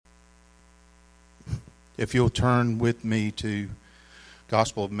If you'll turn with me to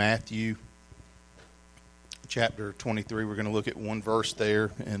Gospel of Matthew, chapter 23, we're going to look at one verse there,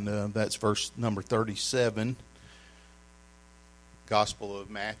 and that's verse number 37. Gospel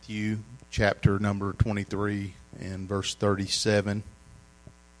of Matthew, chapter number 23, and verse 37.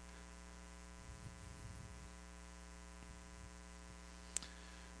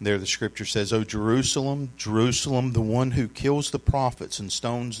 There the scripture says, "O Jerusalem, Jerusalem, the one who kills the prophets and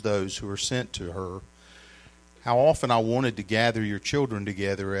stones those who are sent to her. How often I wanted to gather your children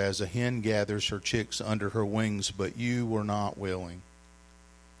together as a hen gathers her chicks under her wings, but you were not willing."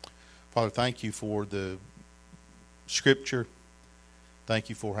 Father, thank you for the scripture. Thank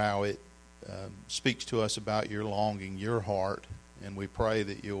you for how it speaks to us about your longing, your heart. And we pray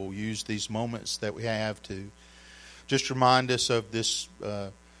that you'll use these moments that we have to just remind us of this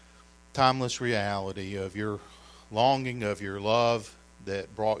timeless reality of your longing, of your love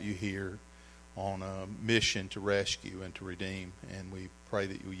that brought you here on a mission to rescue and to redeem. And we pray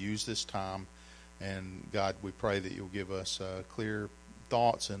that you'll use this time. And God, we pray that you'll give us clear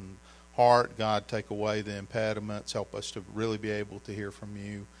thoughts and heart. God, take away the impediments. Help us to really be able to hear from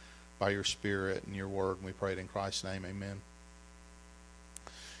you by your Spirit and your word. And we pray it in Christ's name. Amen.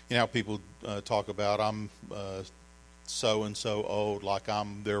 You know how people talk about, I'm so-and-so old, like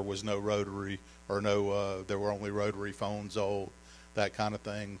there was no rotary, or there were only rotary phones old, that kind of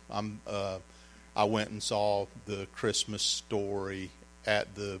thing. I went and saw The Christmas Story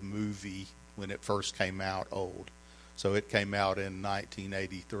at the movie when it first came out old. So it came out in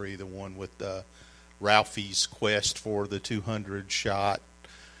 1983, the one with Ralphie's quest for the 200-shot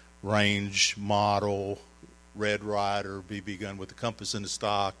range model Red Ryder BB gun with the compass in the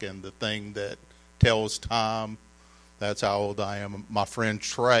stock and the thing that tells time. That's how old I am. My friend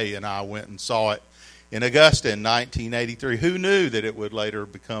Trey and I went and saw it in Augusta in 1983. Who knew that it would later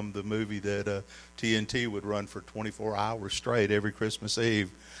become the movie that TNT would run for 24 hours straight every Christmas Eve,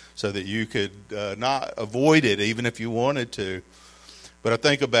 so that you could not avoid it even if you wanted to. But I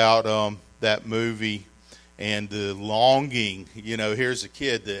think about that movie and the longing. You know, here's a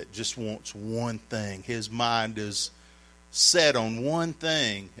kid that just wants one thing. His mind is set on one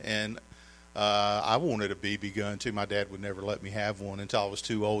thing. And I wanted a BB gun too. My dad would never let me have one until I was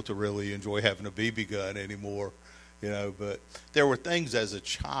too old to really enjoy having a BB gun anymore. You know, but there were things as a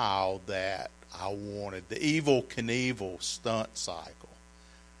child that I wanted. The Evel Knievel stunt cycle.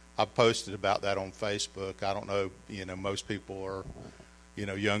 I posted about that on Facebook. I don't know, most people are,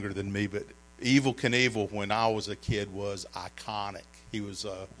 younger than me, but Evel Knievel, when I was a kid, was iconic. He was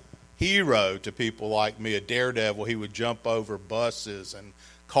a hero to people like me, a daredevil. He would jump over buses and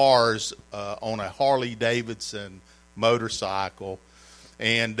cars on a Harley-Davidson motorcycle.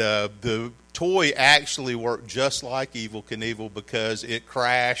 And the toy actually worked just like Evel Knievel because it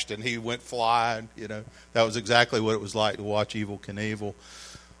crashed and he went flying. That was exactly what it was like to watch Evel Knievel.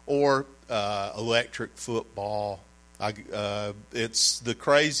 Or electric football. It's the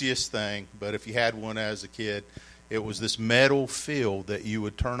craziest thing, but if you had one as a kid, it was this metal field that you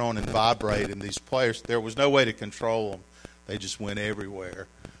would turn on and vibrate, and these players, there was no way to control them. They just went everywhere.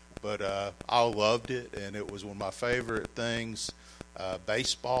 But I loved it, and it was one of my favorite things.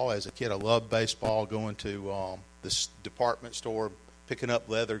 Baseball, as a kid, I loved baseball, going to this department store, picking up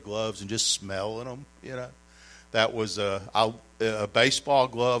leather gloves and just smelling them, That was a baseball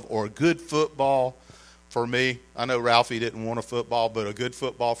glove or a good football for me. I know Ralphie didn't want a football, but a good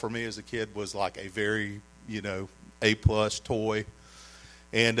football for me as a kid was like a very, A-plus toy.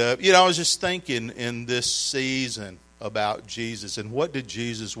 And, I was just thinking in this season about Jesus and what did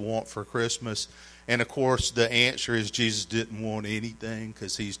Jesus want for Christmas. And, of course, the answer is Jesus didn't want anything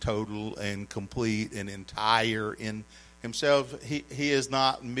because he's total and complete and entire in himself. He is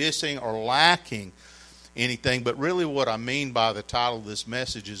not missing or lacking anything. But really what I mean by the title of this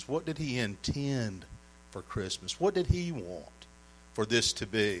message is, what did he intend for Christmas? What did he want for this to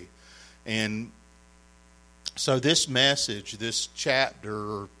be? And so this message, this chapter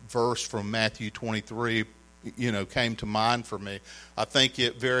or verse from Matthew 23, came to mind for me. I think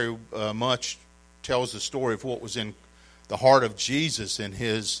it very much tells the story of what was in the heart of Jesus and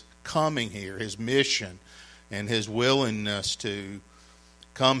his coming here, his mission, and his willingness to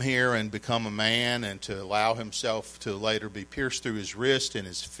come here and become a man and to allow himself to later be pierced through his wrist and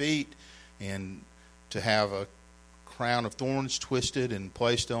his feet and to have a crown of thorns twisted and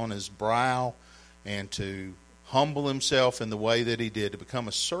placed on his brow and to humble himself in the way that he did, to become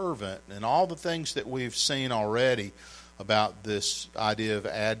a servant, and all the things that we've seen already about this idea of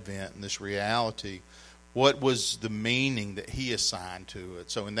Advent and this reality. What was the meaning that he assigned to it?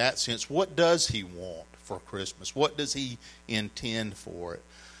 So in that sense, what does he want for Christmas? What does he intend for it?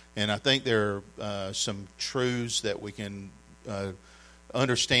 And I think there are some truths that we can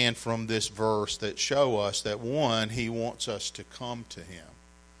understand from this verse that show us that, one, he wants us to come to him.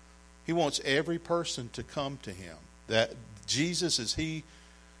 He wants every person to come to him. That Jesus, as he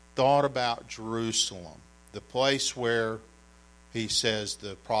thought about Jerusalem, the place where he says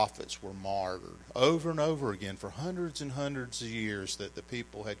the prophets were martyred over and over again for hundreds and hundreds of years, that the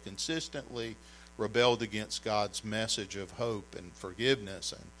people had consistently rebelled against God's message of hope and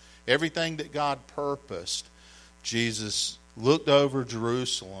forgiveness and everything that God purposed. Jesus looked over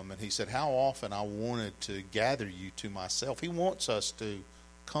Jerusalem and he said, how often I wanted to gather you to myself. He wants us to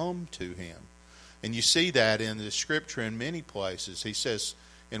come to him. And you see that in the scripture in many places. He says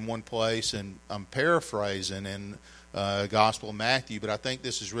in one place, and I'm paraphrasing in Gospel of Matthew, but I think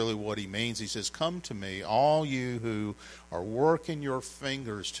this is really what he means. He says, come to me, all you who are working your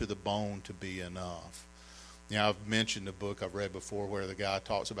fingers to the bone to be enough. Now, I've mentioned a book I've read before where the guy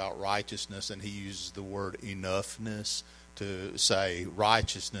talks about righteousness, and he uses the word enoughness to say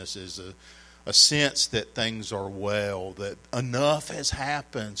righteousness is a sense that things are well, that enough has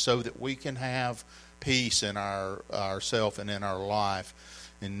happened so that we can have peace in ourself and in our life.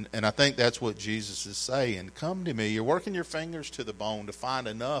 And I think that's what Jesus is saying. Come to me. You're working your fingers to the bone to find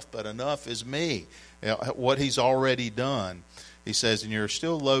enough, but enough is me, what he's already done. He says, and you're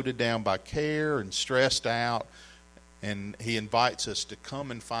still loaded down by care and stressed out, and he invites us to come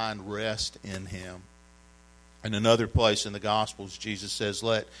and find rest in him. In another place in the Gospels, Jesus says,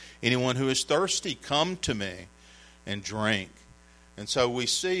 let anyone who is thirsty come to me and drink. And so we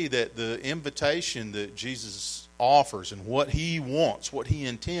see that the invitation that Jesus offers and what he wants, what he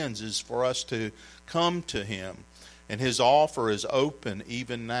intends, is for us to come to him. And his offer is open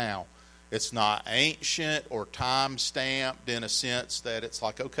even now. It's not ancient or time-stamped in a sense that it's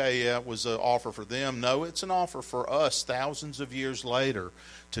like, okay, yeah, it was an offer for them. No, it's an offer for us thousands of years later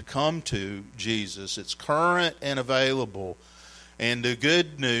to come to Jesus. It's current and available. And the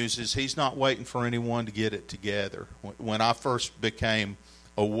good news is he's not waiting for anyone to get it together. When I first became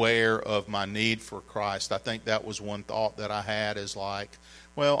aware of my need for Christ, I think that was one thought that I had, is like,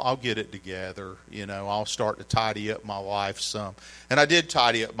 well, I'll get it together. You know, I'll start to tidy up my life some. And I did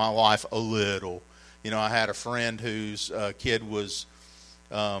tidy up my life a little. You know, I had a friend whose kid was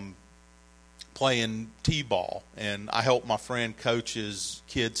playing t-ball, and I helped my friend coach his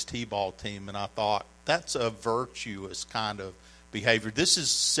kids' t-ball team, and I thought, that's a virtuous kind of behavior. This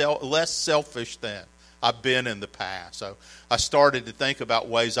is less selfish than I've been in the past. So I started to think about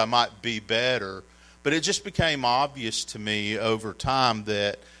ways I might be better. But it just became obvious to me over time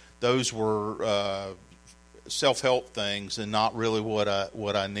that those were self-help things and not really what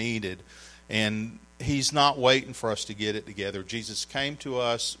I needed. And he's not waiting for us to get it together. Jesus came to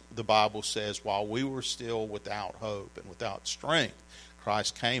us, the Bible says, while we were still without hope and without strength.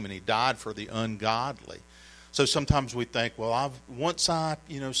 Christ came and he died for the ungodly. So sometimes we think, well, once I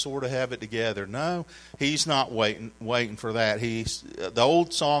sort of have it together. No, he's not waiting for that. He's the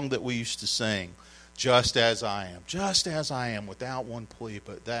old song that we used to sing. Just as I am, without one plea,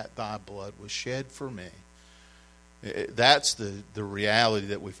 but that thy blood was shed for me. That's the reality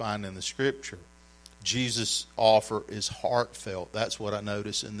that we find in the Scripture. Jesus' offer is heartfelt. That's what I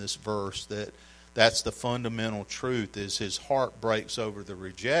notice in this verse, that's the fundamental truth, is his heart breaks over the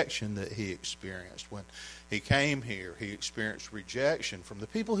rejection that he experienced. When he came here, he experienced rejection from the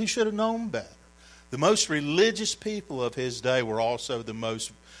people he should have known better. The most religious people of his day were also the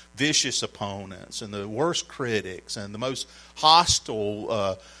most vicious opponents and the worst critics and the most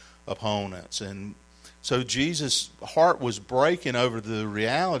hostile opponents. And so Jesus' heart was breaking over the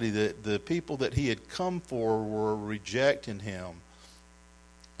reality that the people that he had come for were rejecting him.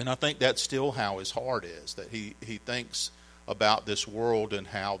 And I think that's still how his heart is, that he thinks about this world and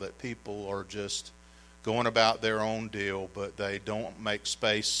how that people are just going about their own deal, but they don't make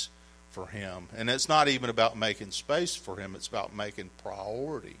space for him. And it's not even about making space for him, it's about making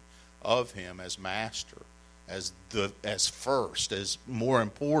priority of him as master, as first, as more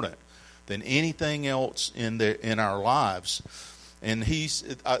important than anything else in our lives. And he's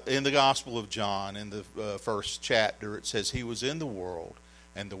in the Gospel of John, in the first chapter, it says he was in the world,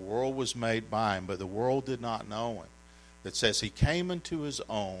 and the world was made by him, but the world did not know him. It says he came into his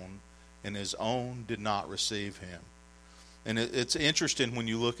own, and his own did not receive him. And it's interesting when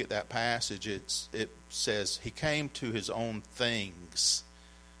you look at that passage, it says he came to his own things,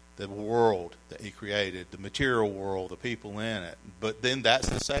 the world that he created, the material world, the people in it. But then that's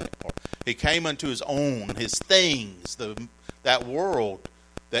the second part. He came unto his own, his things, that world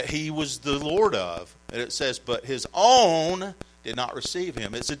that he was the Lord of. And it says, but his own did not receive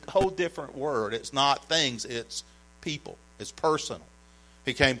him. It's a whole different word. It's not things, it's people. It's personal.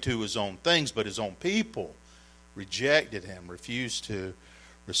 He came to his own things, but his own people rejected him, refused to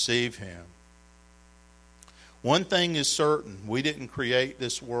receive him. One thing is certain, we didn't create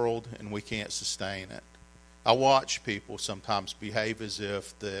this world and we can't sustain it. I watch people sometimes behave as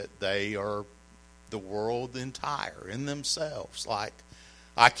if that they are the world entire in themselves. Like,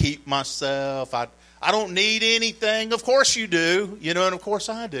 I keep myself, I don't need anything. Of course you do, and of course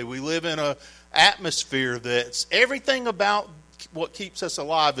I do. We live in an atmosphere that's everything about what keeps us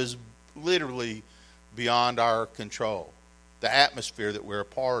alive is literally beyond our control. The atmosphere that we're a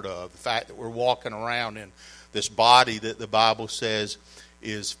part of, the fact that we're walking around in this body that the Bible says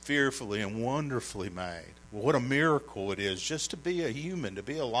is fearfully and wonderfully made. Well, what a miracle it is just to be a human, to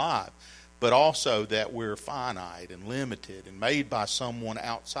be alive. But also that we're finite and limited and made by someone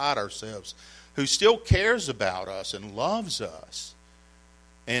outside ourselves who still cares about us and loves us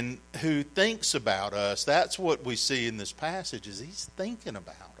and who thinks about us. That's what we see in this passage, is he's thinking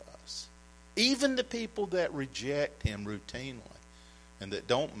about us. Even the people that reject him routinely and that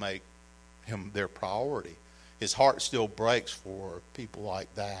don't make him their priority. His heart still breaks for people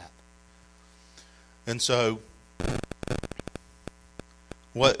like that. And so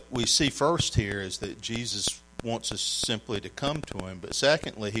what we see first here is that Jesus wants us simply to come to him, but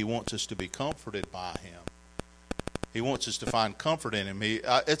secondly, he wants us to be comforted by him. He wants us to find comfort in him.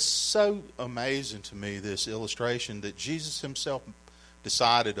 It's so amazing to me, this illustration that Jesus himself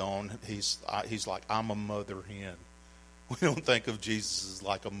decided on. He's like, I'm a mother hen. We don't think of Jesus as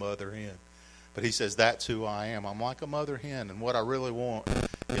like a mother hen. But he says, that's who I am. I'm like a mother hen, and what I really want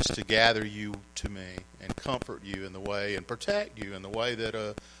is to gather you to me and comfort you in the way and protect you in the way that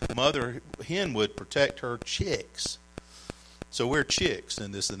a mother hen would protect her chicks. So we're chicks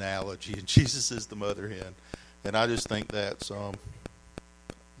in this analogy, and Jesus is the mother hen. And I just think that's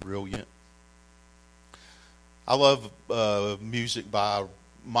brilliant. I love music by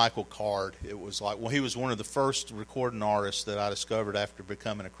Michael Card. It was like, well, he was one of the first recording artists that I discovered after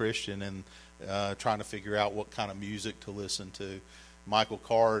becoming a Christian and trying to figure out what kind of music to listen to. Michael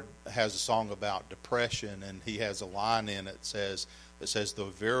Card has a song about depression, and he has a line in it that says, the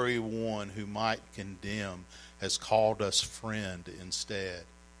very one who might condemn has called us friend instead.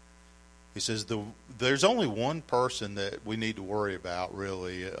 He says there's only one person that we need to worry about,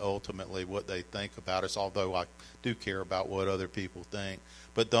 really, ultimately, what they think about us, although I do care about what other people think.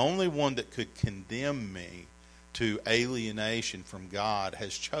 But the only one that could condemn me to alienation from God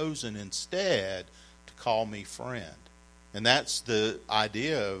has chosen instead to call me friend. And that's the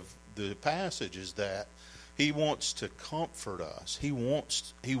idea of the passage, is that he wants to comfort us. He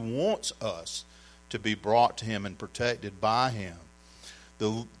wants us to be brought to him and protected by him.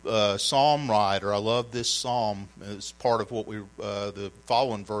 The psalm writer, I love this psalm. It's part of what the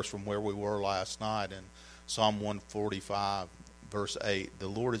following verse from where we were last night in Psalm 145, verse 8. The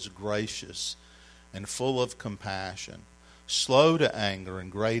Lord is gracious and full of compassion, slow to anger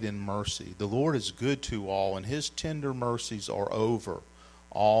and great in mercy. The Lord is good to all, and his tender mercies are over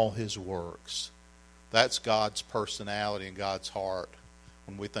all his works. That's God's personality and God's heart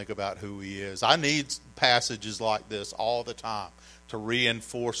when we think about who he is. I need passages like this all the time to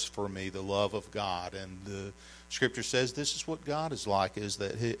reinforce for me the love of God. And the Scripture says this is what God is like, is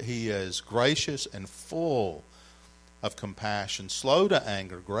that he is gracious and full of compassion, slow to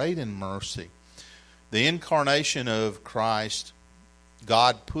anger, great in mercy. The incarnation of Christ,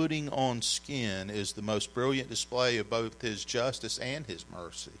 God putting on skin, is the most brilliant display of both his justice and his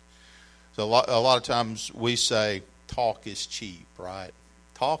mercy. So a lot of times we say, talk is cheap, right?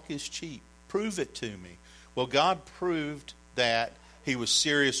 Talk is cheap. Prove it to me. Well, God proved that he was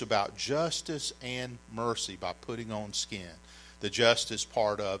serious about justice and mercy by putting on skin. The justice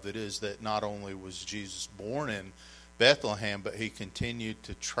part of it is that not only was Jesus born in Bethlehem, but he continued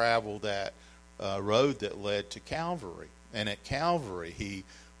to travel that road that led to Calvary. And at Calvary, he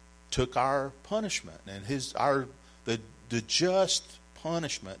took our punishment, and the just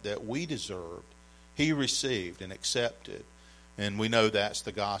punishment that we deserved, he received and accepted. And we know that's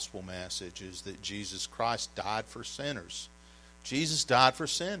the gospel message, is that Jesus Christ died for sinners. Jesus died for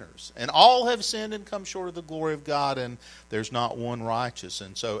sinners. And all have sinned and come short of the glory of God, and there's not one righteous.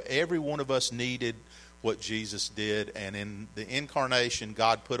 And so every one of us needed what Jesus did. And in the incarnation,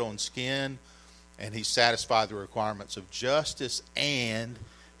 God put on skin, and he satisfied the requirements of justice, and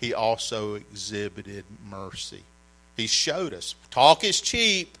he also exhibited mercy. He showed us. Talk is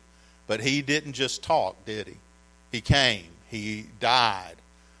cheap, but he didn't just talk, did he? He came. He died.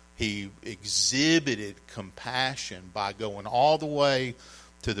 He exhibited compassion by going all the way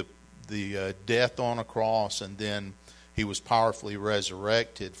to the death on a cross, and then he was powerfully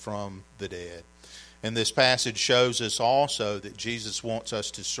resurrected from the dead. And this passage shows us also that Jesus wants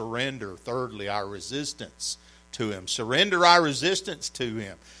us to surrender, thirdly, our resistance to him. Surrender our resistance to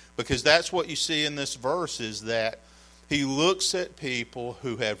him. Because that's what you see in this verse, is that he looks at people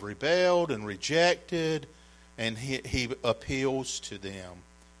who have rebelled and rejected, and he appeals to them.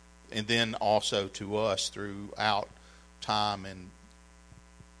 And then also to us throughout time and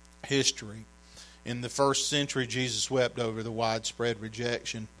history. In the first century, Jesus wept over the widespread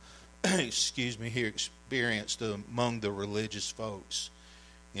rejection he experienced among the religious folks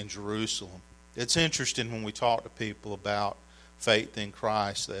in Jerusalem. It's interesting when we talk to people about faith in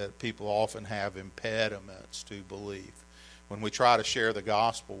Christ that people often have impediments to belief. When we try to share the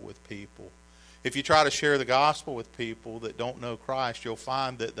gospel with people, if you try to share the gospel with people that don't know Christ, you'll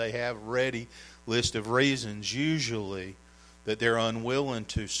find that they have a ready list of reasons, usually, that they're unwilling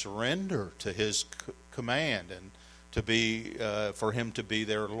to surrender to his command and to be for him to be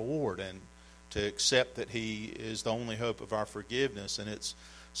their Lord and to accept that he is the only hope of our forgiveness. And it's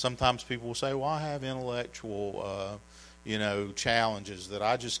sometimes people will say, well, I have intellectual challenges that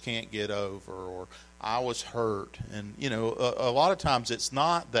I just can't get over, or I was hurt. And a lot of times it's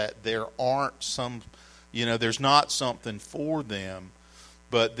not that there aren't some, there's not something for them,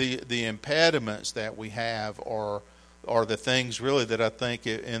 but the impediments that we have are the things really that I think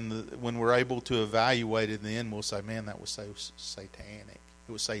when we're able to evaluate it in the end, we'll say, man, that was so satanic.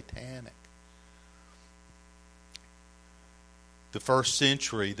 It was satanic. The first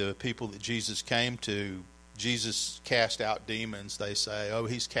century, the people that Jesus came to, Jesus cast out demons. They say, oh,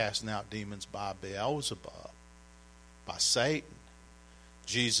 he's casting out demons by Beelzebub, by Satan.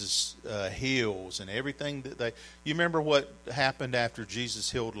 Jesus heals and everything that you remember what happened after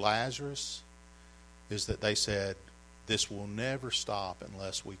Jesus healed Lazarus? Is that they said, this will never stop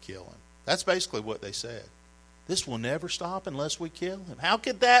unless we kill him. That's basically what they said. This will never stop unless we kill him. How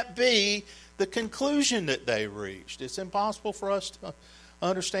could that be the conclusion that they reached? It's impossible for us to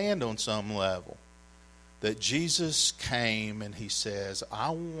understand on some level. That Jesus came and he says,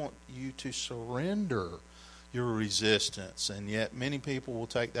 I want you to surrender your resistance. And yet many people will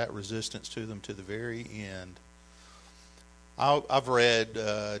take that resistance to them to the very end. I've read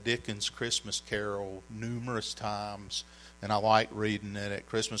Dickens' Christmas Carol numerous times, and I like reading it at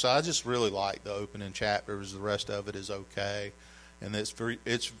Christmas. I just really like the opening chapters. The rest of it is okay, and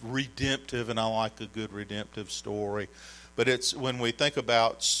it's redemptive, and I like a good redemptive story. But it's when we think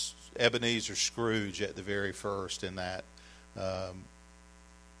about Ebenezer Scrooge at the very first in that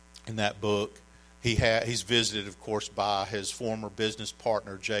book, he's visited, of course, by his former business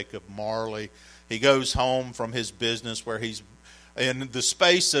partner Jacob Marley. He goes home from his business where he's, in the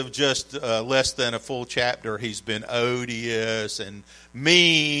space of just less than a full chapter, he's been odious and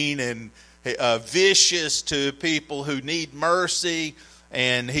mean and vicious to people who need mercy.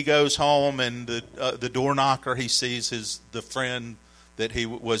 And he goes home, and the door knocker, he sees the friend that he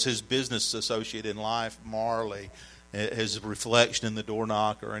was his business associate in life, Marley, his reflection in the door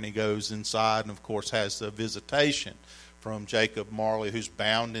knocker, and he goes inside and, of course, has a visitation from Jacob Marley, who's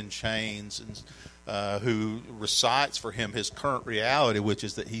bound in chains, and who recites for him his current reality, which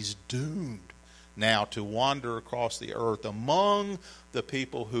is that he's doomed now to wander across the earth among the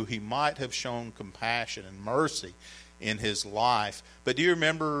people who he might have shown compassion and mercy in his life. But do you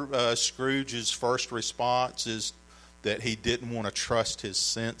remember Scrooge's first response is that he didn't want to trust his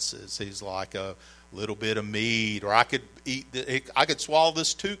senses? He's like, a little bit of meat, or I could swallow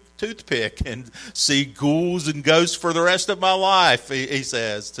this toothpick and see ghouls and ghosts for the rest of my life, he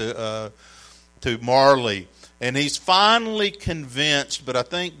says to Marley. And he's finally convinced, but I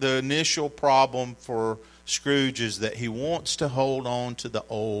think the initial problem for Scrooge is that he wants to hold on to the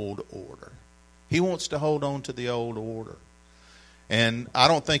old order. He wants to hold on to the old order. And I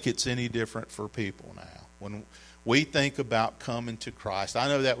don't think it's any different for people now. When we think about coming to Christ, I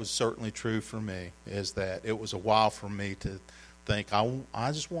know that was certainly true for me, is that it was a while for me to think,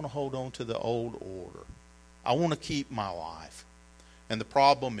 I just want to hold on to the old order. I want to keep my life. And the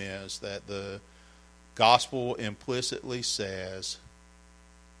problem is that the gospel implicitly says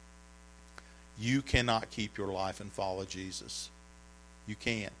you cannot keep your life and follow Jesus. You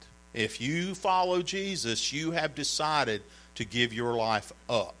can't. If you follow Jesus, you have decided to give your life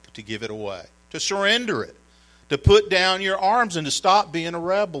up, to give it away, to surrender it, to put down your arms and to stop being a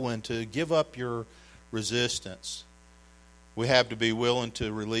rebel and to give up your resistance. We have to be willing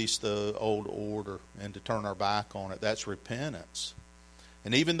to release the old order and to turn our back on it. That's repentance.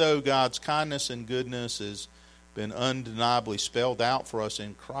 And even though God's kindness and goodness has been undeniably spelled out for us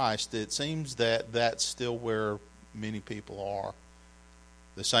in Christ, it seems that that's still where many people are.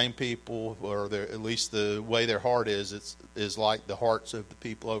 The same people, or at least the way their heart is like the hearts of the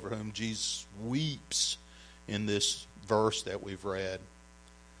people over whom Jesus weeps in this verse that we've read.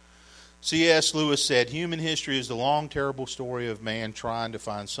 C.S. Lewis said, "Human history is the long, terrible story of man trying to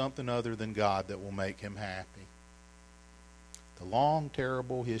find something other than God that will make him happy." The long,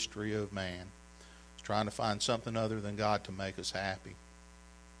 terrible history of man is trying to find something other than God to make us happy.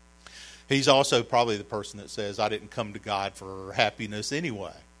 He's also probably the person that says, "I didn't come to God for happiness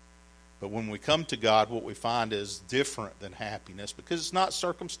anyway." But when we come to God, what we find is different than happiness because it's not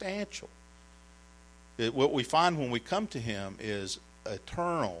circumstantial. What we find when we come to Him is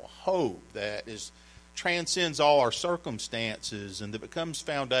eternal hope that transcends all our circumstances and that becomes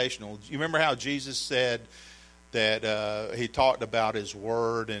foundational. You remember how Jesus said that He talked about His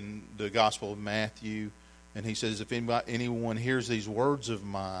Word in the Gospel of Matthew, and He says, if anyone hears these words of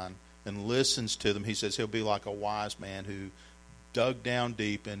mine and listens to them, He says he'll be like a wise man who dug down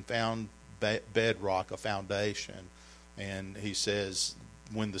deep and found bedrock, a foundation. And He says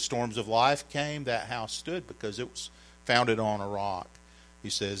when the storms of life came, that house stood because it was founded on a rock. He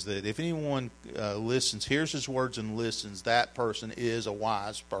says that if anyone listens, hears His words and listens, that person is a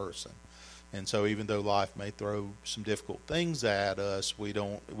wise person. And so even though life may throw some difficult things at us, we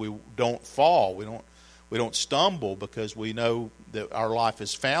don't fall. We don't stumble because we know that our life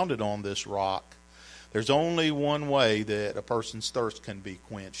is founded on this rock. There's only one way that a person's thirst can be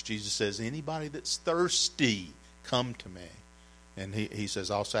quenched. Jesus says, anybody that's thirsty, come to me. And he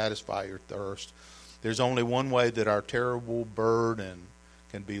says, I'll satisfy your thirst. There's only one way that our terrible burden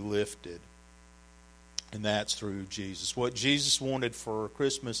can be lifted, and that's through Jesus. What Jesus wanted for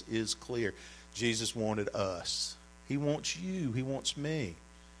Christmas is clear. Jesus wanted us. He wants you. He wants me.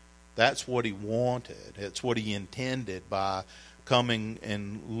 That's what He wanted. It's what He intended by coming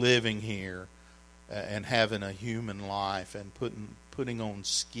and living here and having a human life and putting on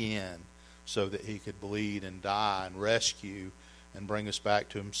skin so that He could bleed and die and rescue and bring us back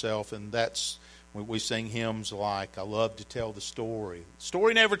to Himself. And that's when we sing hymns like, I love to tell the story. The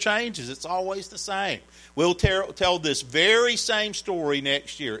story never changes. It's always the same. We'll tell this very same story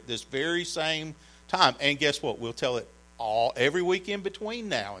next year at this very same time. And guess what? We'll tell it every week in between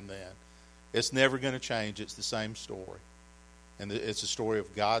now and then. It's never going to change. It's the same story. And it's a story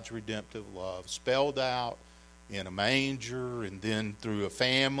of God's redemptive love, spelled out in a manger, and then through a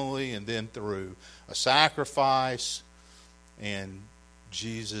family, and then through a sacrifice. And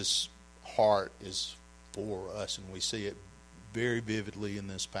Jesus' heart is for us, and we see it very vividly in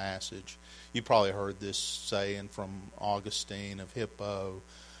this passage. You probably heard this saying from Augustine of Hippo,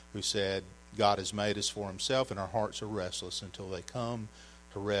 who said, God has made us for Himself, and our hearts are restless until they come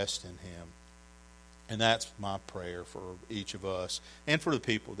to rest in Him. And that's my prayer for each of us and for the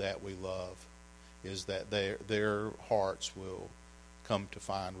people that we love, is that their hearts will come to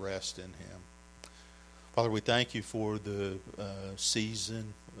find rest in Him. Father, we thank You for the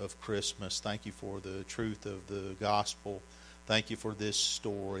season of Christmas. Thank You for the truth of the gospel. Thank You for this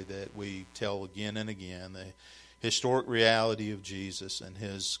story that we tell again and again, the historic reality of Jesus and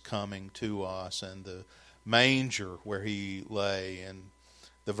His coming to us, and the manger where He lay, and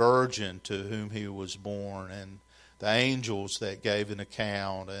the virgin to whom He was born, and the angels that gave an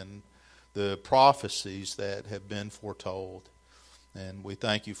account, and the prophecies that have been foretold. And we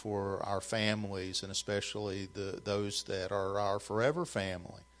thank You for our families, and especially those that are our forever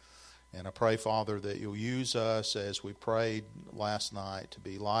family. And I pray, Father, that You'll use us as we prayed last night to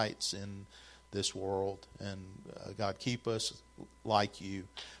be lights in this world. And God, keep us like You.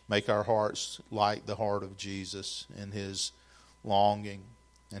 Make our hearts like the heart of Jesus in His longing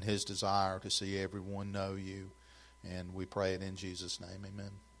and His desire to see everyone know You. And we pray it in Jesus' name.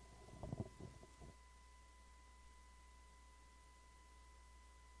 Amen.